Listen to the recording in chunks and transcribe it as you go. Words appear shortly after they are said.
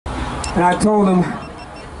And I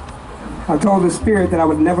told the spirit that I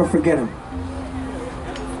would never forget him.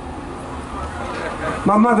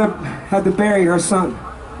 My mother had to bury her son.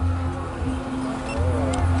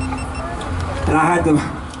 And I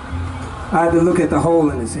had to look at the hole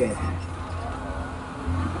in his head.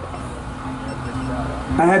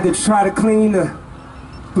 I had to try to clean the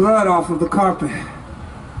blood off of the carpet.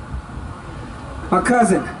 My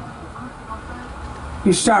cousin,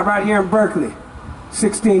 he shot right here in Berkeley,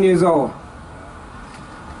 16 years old.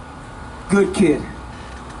 Good kid.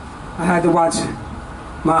 I had to watch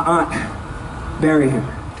my aunt bury him.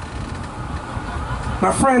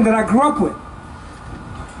 My friend that I grew up with,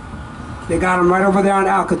 they got him right over there on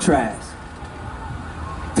Alcatraz.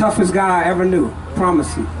 Toughest guy I ever knew,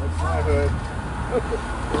 promise you.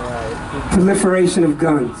 Proliferation of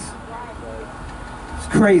guns. It's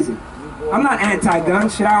crazy. I'm not anti-gun,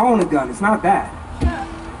 shit, I own a gun, it's not that.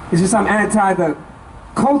 It's just I'm anti the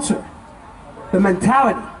culture, the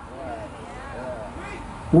mentality.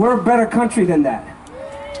 We're a better country than that.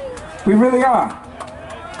 We really are.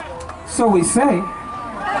 So we say.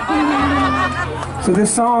 So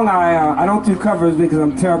this song, I don't do covers because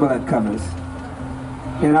I'm terrible at covers.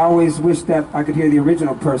 And I always wish that I could hear the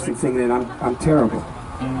original person singing it. I'm terrible.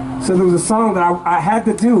 So there was a song that I had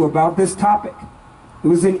to do about this topic. It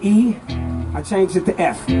was in E, I changed it to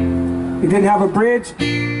F. It didn't have a bridge,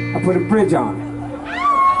 I put a bridge on it.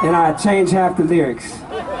 And I changed half the lyrics.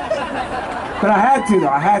 But I had to though,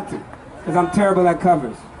 I had to. Because I'm terrible at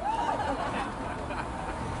covers.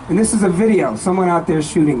 And this is a video, someone out there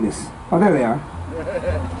shooting this. Oh, there they are.